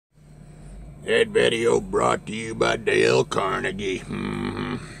That video brought to you by Dale Carnegie.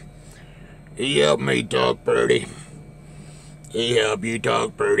 He helped me talk pretty. He helped you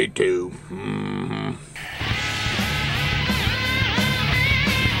talk pretty too.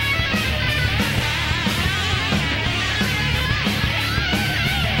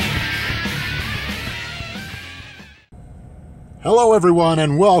 Hello everyone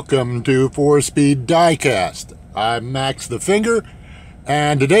and welcome to 4-Speed Diecast. I'm Max the Finger,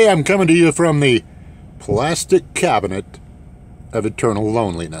 and today I'm coming to you from the plastic cabinet of eternal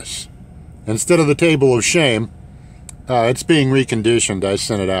loneliness. Instead of the table of shame, it's being reconditioned. I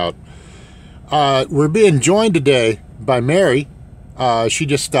sent it out. We're being joined today by Mary. She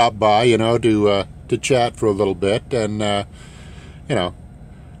just stopped by, to chat for a little bit, and how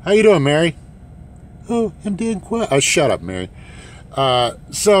you doing, Mary? Oh, I'm doing quite. Oh, shut up, Mary.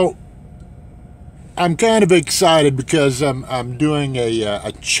 So I'm kind of excited because I'm doing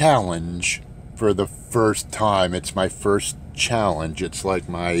a challenge for the first time. It's my first challenge. It's like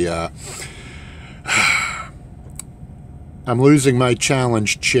my I'm losing my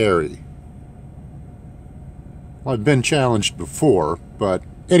challenge cherry. Well, I've been challenged before, but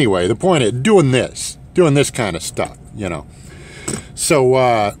anyway, the point is doing this kind of stuff,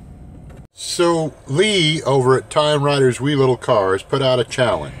 So Lee over at Time Riders Wee Little Cars put out a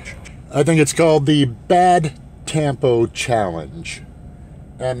challenge. I think it's called the Bad Tampo Challenge.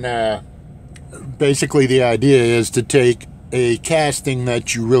 And basically the idea is to take a casting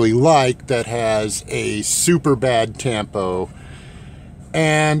that you really like that has a super bad tampo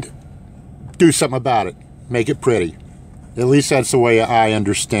and do something about it. Make it pretty. At least that's the way I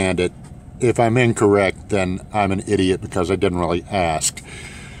understand it. If I'm incorrect, then I'm an idiot because I didn't really ask.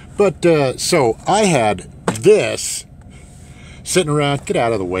 But, so, I had this sitting around. Get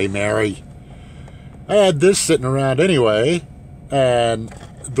out of the way, Mary. I had this sitting around anyway, and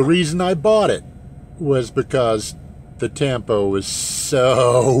the reason I bought it was because the tampo was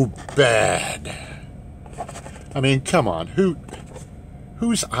so bad. I mean, come on,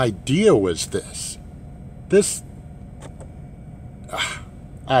 whose idea was this?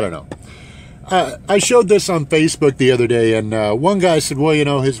 I don't know. I showed this on Facebook the other day, and one guy said,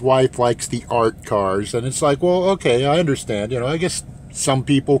 well, his wife likes the art cars. And it's like, well, okay, I understand. I guess some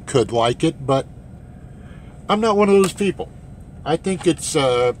people could like it, but I'm not one of those people. I think it's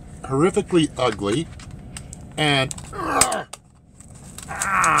horrifically ugly. And,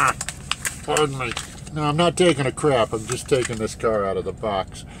 pardon me. No, I'm not taking a crap. I'm just taking this car out of the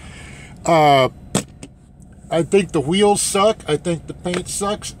box. I think the wheels suck. I think the paint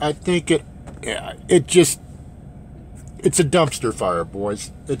sucks. I think it's a dumpster fire,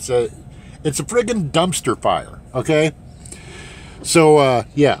 boys. It's a friggin' dumpster fire, okay? So,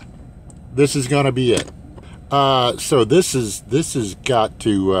 yeah, this is gonna be it. So this has got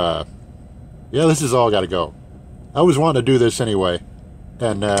to, yeah, this has all got to go. I was wanting to do this anyway,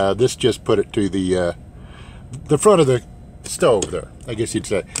 and this just put it to the front of the stove there, I guess you'd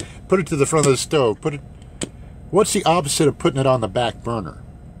say. Put it to the front of the stove. What's the opposite of putting it on the back burner?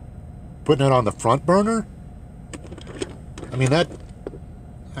 Putting it on the front burner? I mean, I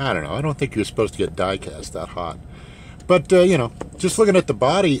don't know. I don't think you're supposed to get die-cast that hot. But, just looking at the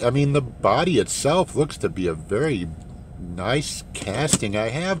body, I mean, the body itself looks to be a very nice casting.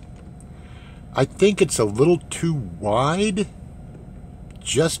 I think it's a little too wide,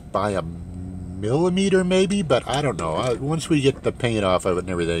 just by a millimeter maybe, but I don't know. Once we get the paint off of it and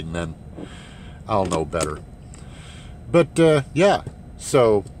everything, then I'll know better. But, yeah,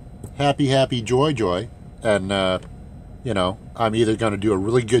 so happy, joy, and, I'm either going to do a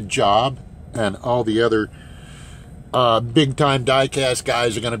really good job, and all the other big-time die-cast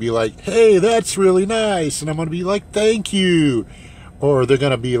guys are going to be like, hey, that's really nice, and I'm going to be like, thank you, or they're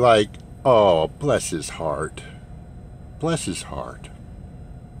going to be like, oh, bless his heart. Bless his heart.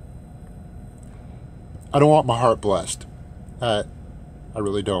 I don't want my heart blessed. I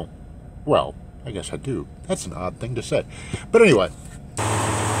really don't. Well, I guess I do. That's an odd thing to say. But anyway.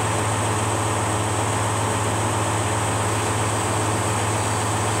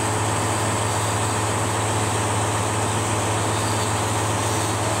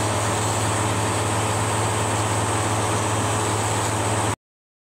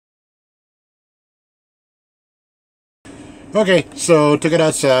 Okay, so took it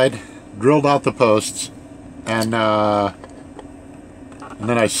outside, drilled out the posts, and then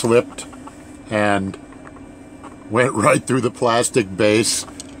I slipped and went right through the plastic base.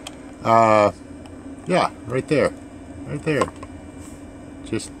 Yeah, right there.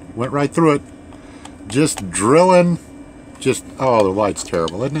 Just went right through it. Just drilling. Oh, the light's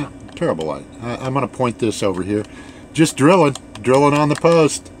terrible, isn't it? Terrible light. I'm going to point this over here. Just drilling on the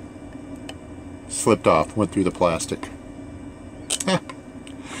post. Slipped off, went through the plastic. At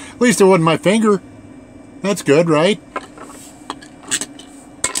least it wasn't my finger. That's good, right?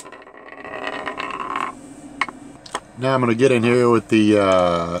 Now I'm going to get in here with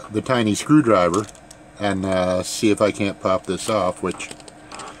the tiny screwdriver and see if I can't pop this off, which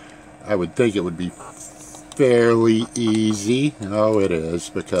I would think it would be fairly easy. Oh, it is,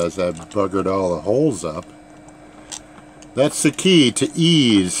 because I've buggered all the holes up. That's the key to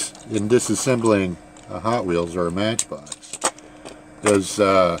ease in disassembling a Hot Wheels or a Matchbox. Is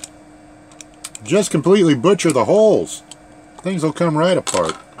just completely butcher the holes. Things will come right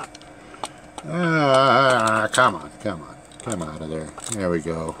apart. Come on, come on. Come out of there. There we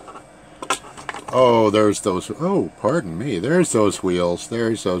go. Oh, there's those... Oh, pardon me. There's those wheels.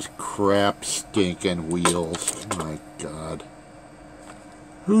 There's those crap stinking wheels. Oh, my God.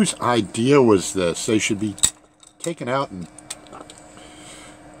 Whose idea was this? They should be taken out and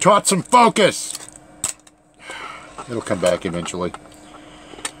taught some focus. It'll come back eventually.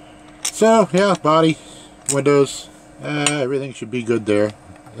 So, yeah, body, windows, everything should be good there.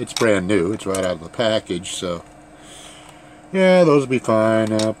 It's brand new. It's right out of the package, so... Yeah, those will be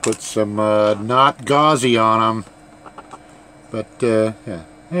fine. I'll put some not gauzy on them. But, yeah.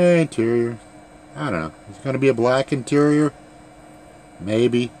 Interior. I don't know. Is it going to be a black interior?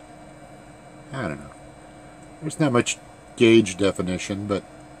 Maybe. I don't know. There's not much gauge definition, but...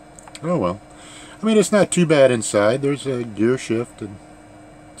 Oh, well. I mean, it's not too bad inside. There's a gear shift and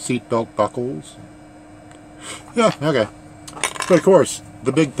seatbelt buckles. Yeah, okay. But, of course,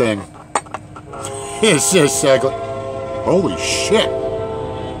 the big thing is this holy shit!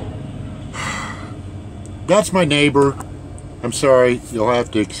 That's my neighbor. I'm sorry, you'll have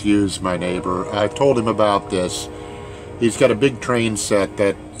to excuse my neighbor. I've told him about this. He's got a big train set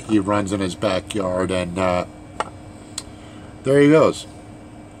that he runs in his backyard, and there he goes.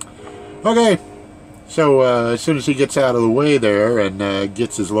 Okay, so as soon as he gets out of the way there and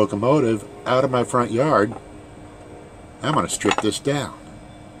gets his locomotive out of my front yard, I'm going to strip this down.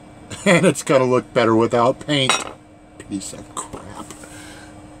 And it's going to look better without paint. Piece of crap.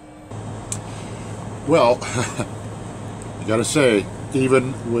 Well, I gotta say,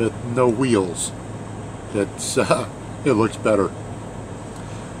 even with no wheels, it looks better.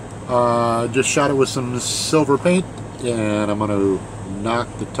 Just shot it with some silver paint, and I'm gonna knock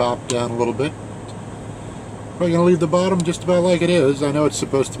the top down a little bit. Probably gonna leave the bottom just about like it is. I know it's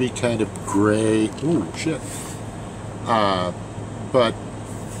supposed to be kind of gray. Ooh, shit. But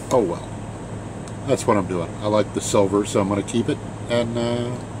oh well. That's what I'm doing. I like the silver, so I'm going to keep it. And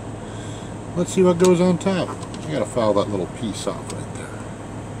let's see what goes on top. I got to file that little piece off right there.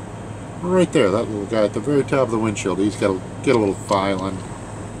 Right there, that little guy at the very top of the windshield. He's got to get a little filing.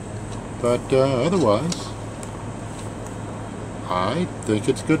 But otherwise, I think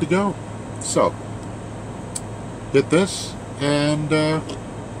it's good to go. So, hit this, and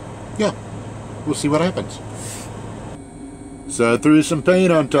yeah, we'll see what happens. So I threw some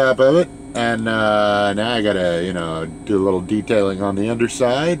paint on top of it. And now I gotta, you know, do a little detailing on the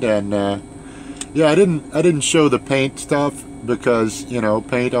underside, and yeah, I didn't show the paint stuff because, you know,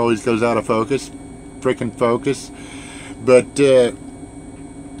 paint always goes out of focus, frickin' focus. But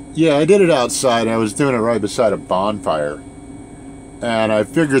yeah, I did it outside. I was doing it right beside a bonfire, and I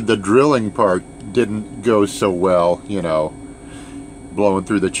figured the drilling part didn't go so well, you know, blowing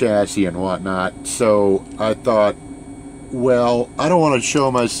through the chassis and whatnot. So I thought, well, I don't want to show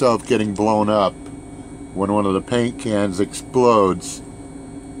myself getting blown up when one of the paint cans explodes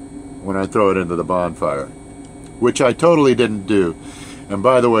when I throw it into the bonfire, which I totally didn't do. And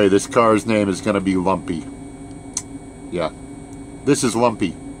by the way, this car's name is going to be Lumpy. Yeah, this is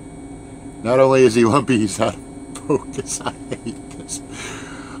Lumpy. Not only is he lumpy, he's out of focus. I hate this.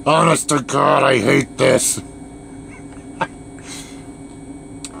 Honest to God, I hate this.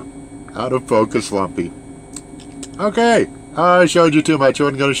 Out of focus Lumpy. Okay, I showed you too much. I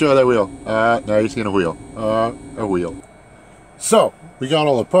wasn't going to show that wheel. Now he's going to wheel. A wheel. So, we got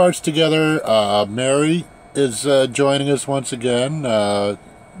all the parts together. Mary is joining us once again.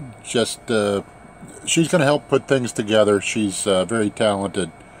 She's going to help put things together. She's very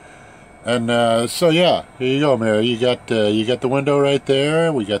talented. And so yeah, here you go, Mary. You got the window right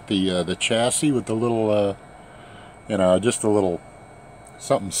there. We got the chassis with the little, you know, just a little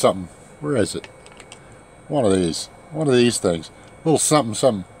something. Where is it? One of these things. Little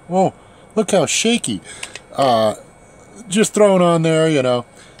something. Oh, look how shaky. Just thrown on there, you know.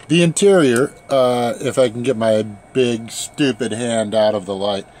 The interior, if I can get my big stupid hand out of the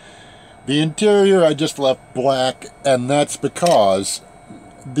light. The interior I just left black, and that's because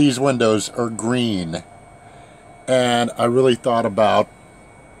these windows are green. And I really thought about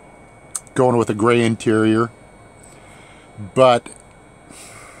going with a gray interior. But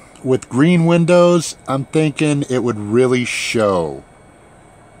with green windows, I'm thinking it would really show.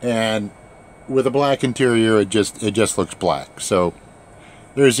 And with a black interior, it just looks black. So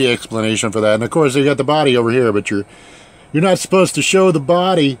there's the explanation for that. And of course, you got the body over here, but you're not supposed to show the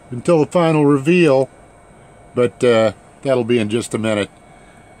body until the final reveal. But that'll be in just a minute.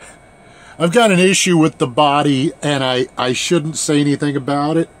 I've got an issue with the body, and I shouldn't say anything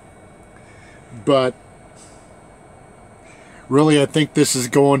about it. But really, I think this is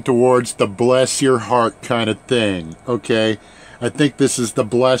going towards the bless your heart kind of thing, okay? I think this is the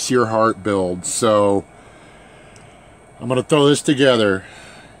bless your heart build, so I'm going to throw this together,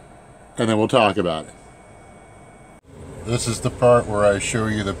 and then we'll talk about it. This is the part where I show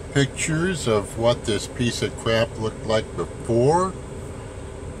you the pictures of what this piece of crap looked like before.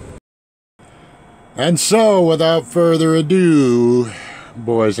 And so, without further ado,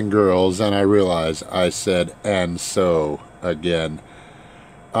 boys and girls, and I realize I said "and so" again,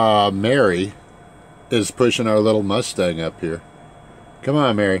 Mary is pushing our little Mustang up here. Come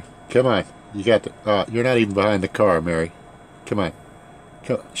on, Mary. Come on. You got to. You're not even behind the car, Mary. Come on.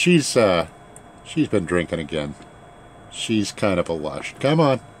 She's been drinking again. She's kind of a lush. Come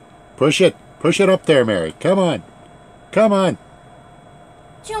on. Push it. Push it up there, Mary. Come on. Come on.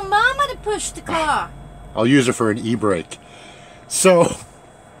 It's your mama to push the car. I'll use her for an e-brake. So,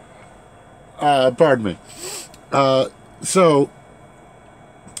 pardon me. So,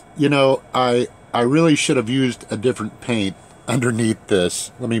 you know, I really should have used a different paint underneath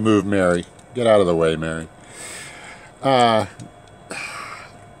this. Let me move Mary. Get out of the way, Mary. I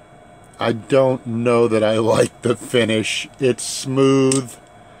don't know that I like the finish. It's smooth,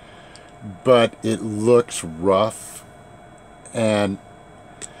 but it looks rough. And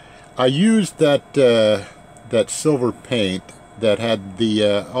I used that that silver paint that had the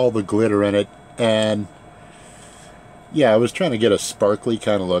all the glitter in it, and yeah, I was trying to get a sparkly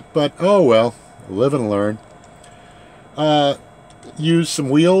kind of look, but oh well, live and learn. Used some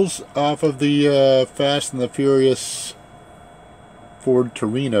wheels off of the Fast and the Furious Ford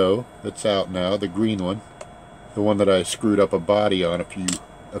Torino that's out now, the green one, the one that I screwed up a body on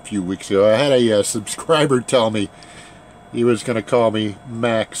a few weeks ago. I had a subscriber tell me he was going to call me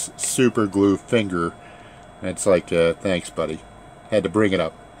Max Super Glue Finger. And it's like, thanks, buddy. Had to bring it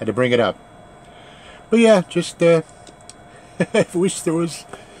up. Had to bring it up. But yeah, just, I wish there was,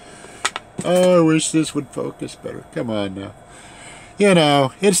 oh, I wish this would focus better. Come on now. You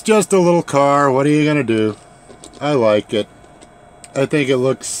know, it's just a little car. What are you going to do? I like it. I think it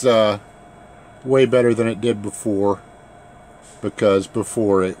looks way better than it did before. Because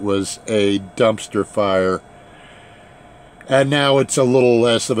before it was a dumpster fire. And now it's a little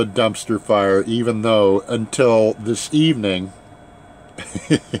less of a dumpster fire, even though until this evening,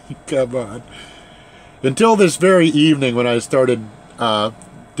 come on, until this very evening when I started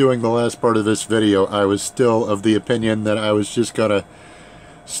doing the last part of this video, I was still of the opinion that I was just going to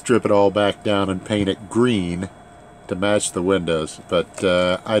strip it all back down and paint it green to match the windows. But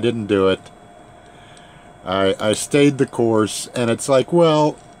I didn't do it. I stayed the course, and it's like,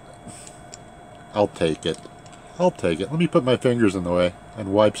 well, I'll take it. I'll take it. Let me put my fingers in the way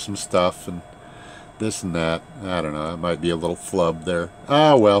and wipe some stuff and this and that. I don't know. It might be a little flub there.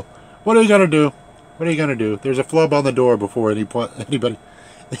 Ah, well. What are you going to do? What are you going to do? There's a flub on the door before anybody...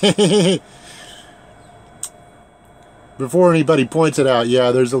 before anybody points it out.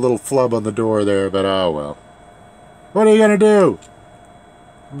 Yeah, there's a little flub on the door there, but oh well. What are you going to do?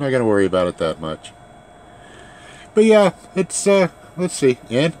 I'm not going to worry about it that much. But yeah, it's, let's see.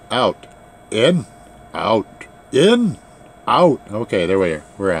 In, out. In, out. In, out. Okay, there we are.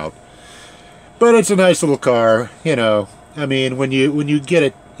 We're out. But it's a nice little car, you know. I mean, when you get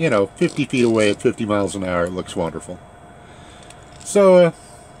it, you know, 50 feet away at 50 miles an hour, it looks wonderful. So,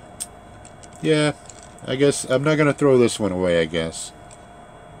 yeah, I guess I'm not going to throw this one away, I guess.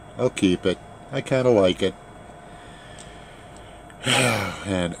 I'll keep it. I kind of like it.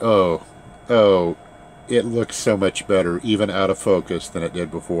 And, oh, it looks so much better, even out of focus, than it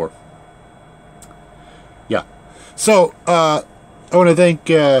did before. Yeah. So, I want to thank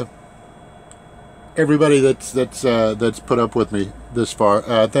everybody that's put up with me this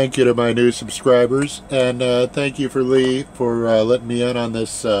far. Thank you to my new subscribers, and thank you for Lee for letting me in on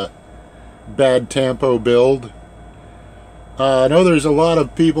this bad Tampo build. I know there's a lot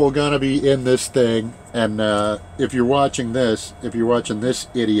of people gonna be in this thing, and if you're watching this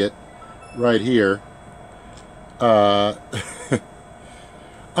idiot right here,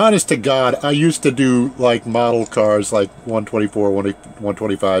 honest to God, I used to do like model cars, like 124,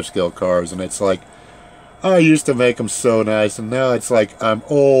 125 scale cars, and it's like, I used to make them so nice, and now it's like I'm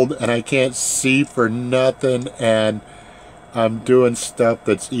old and I can't see for nothing, and I'm doing stuff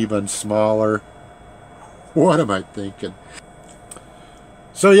that's even smaller. What am I thinking?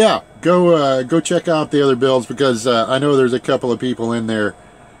 So yeah, go check out the other builds, because I know there's a couple of people in there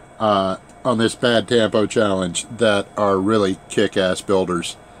on this Bad Tampo challenge that are really kick-ass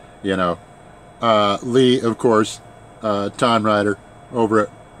builders. You know, Lee, of course, Time Rider over at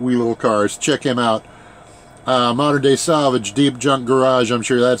Wee Little Cars. Check him out. Modern Day Salvage, Deep Junk Garage. I'm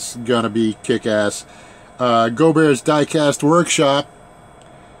sure that's gonna be kick-ass. Go Bear's Diecast Workshop,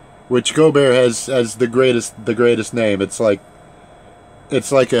 which Go Bear has the greatest name. It's like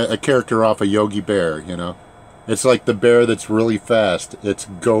a character off of Yogi Bear, you know. It's like the bear that's really fast. It's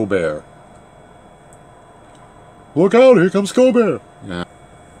Go Bear. Look out! Here comes Go Bear. Yeah.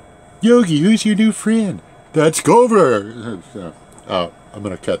 Yogi, who's your new friend? That's Go Bear. Oh, I'm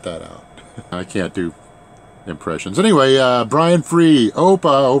gonna cut that out. I can't do impressions. Anyway, Brian Free,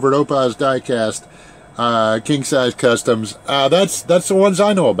 Opa over at Opa's Diecast. King Size Customs. That's the ones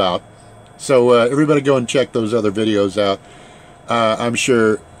I know about. So everybody go and check those other videos out. I'm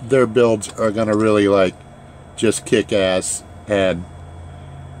sure their builds are gonna really just kick ass, and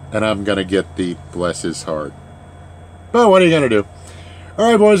I'm gonna get the bless his heart. But what are you gonna do? All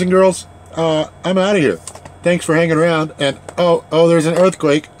right, boys and girls, I'm out of here. Thanks for hanging around. And oh, there's an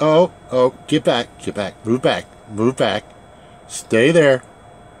earthquake. Oh, get back, move back, stay there.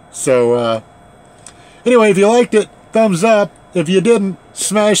 So anyway, if you liked it, thumbs up. If you didn't,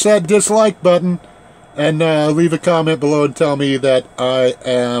 smash that dislike button, and leave a comment below and tell me that I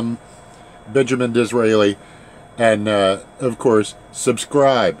am Benjamin Disraeli. And of course,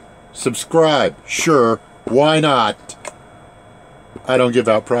 subscribe. Sure, why not? I don't give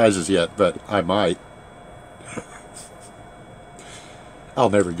out prizes yet, but I might. I'll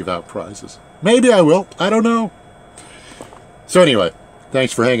never give out prizes. Maybe I will. I don't know. So anyway,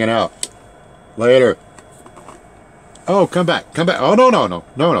 thanks for hanging out. Later. Oh, come back. Oh,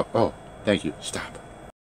 no. Oh, thank you. Stop.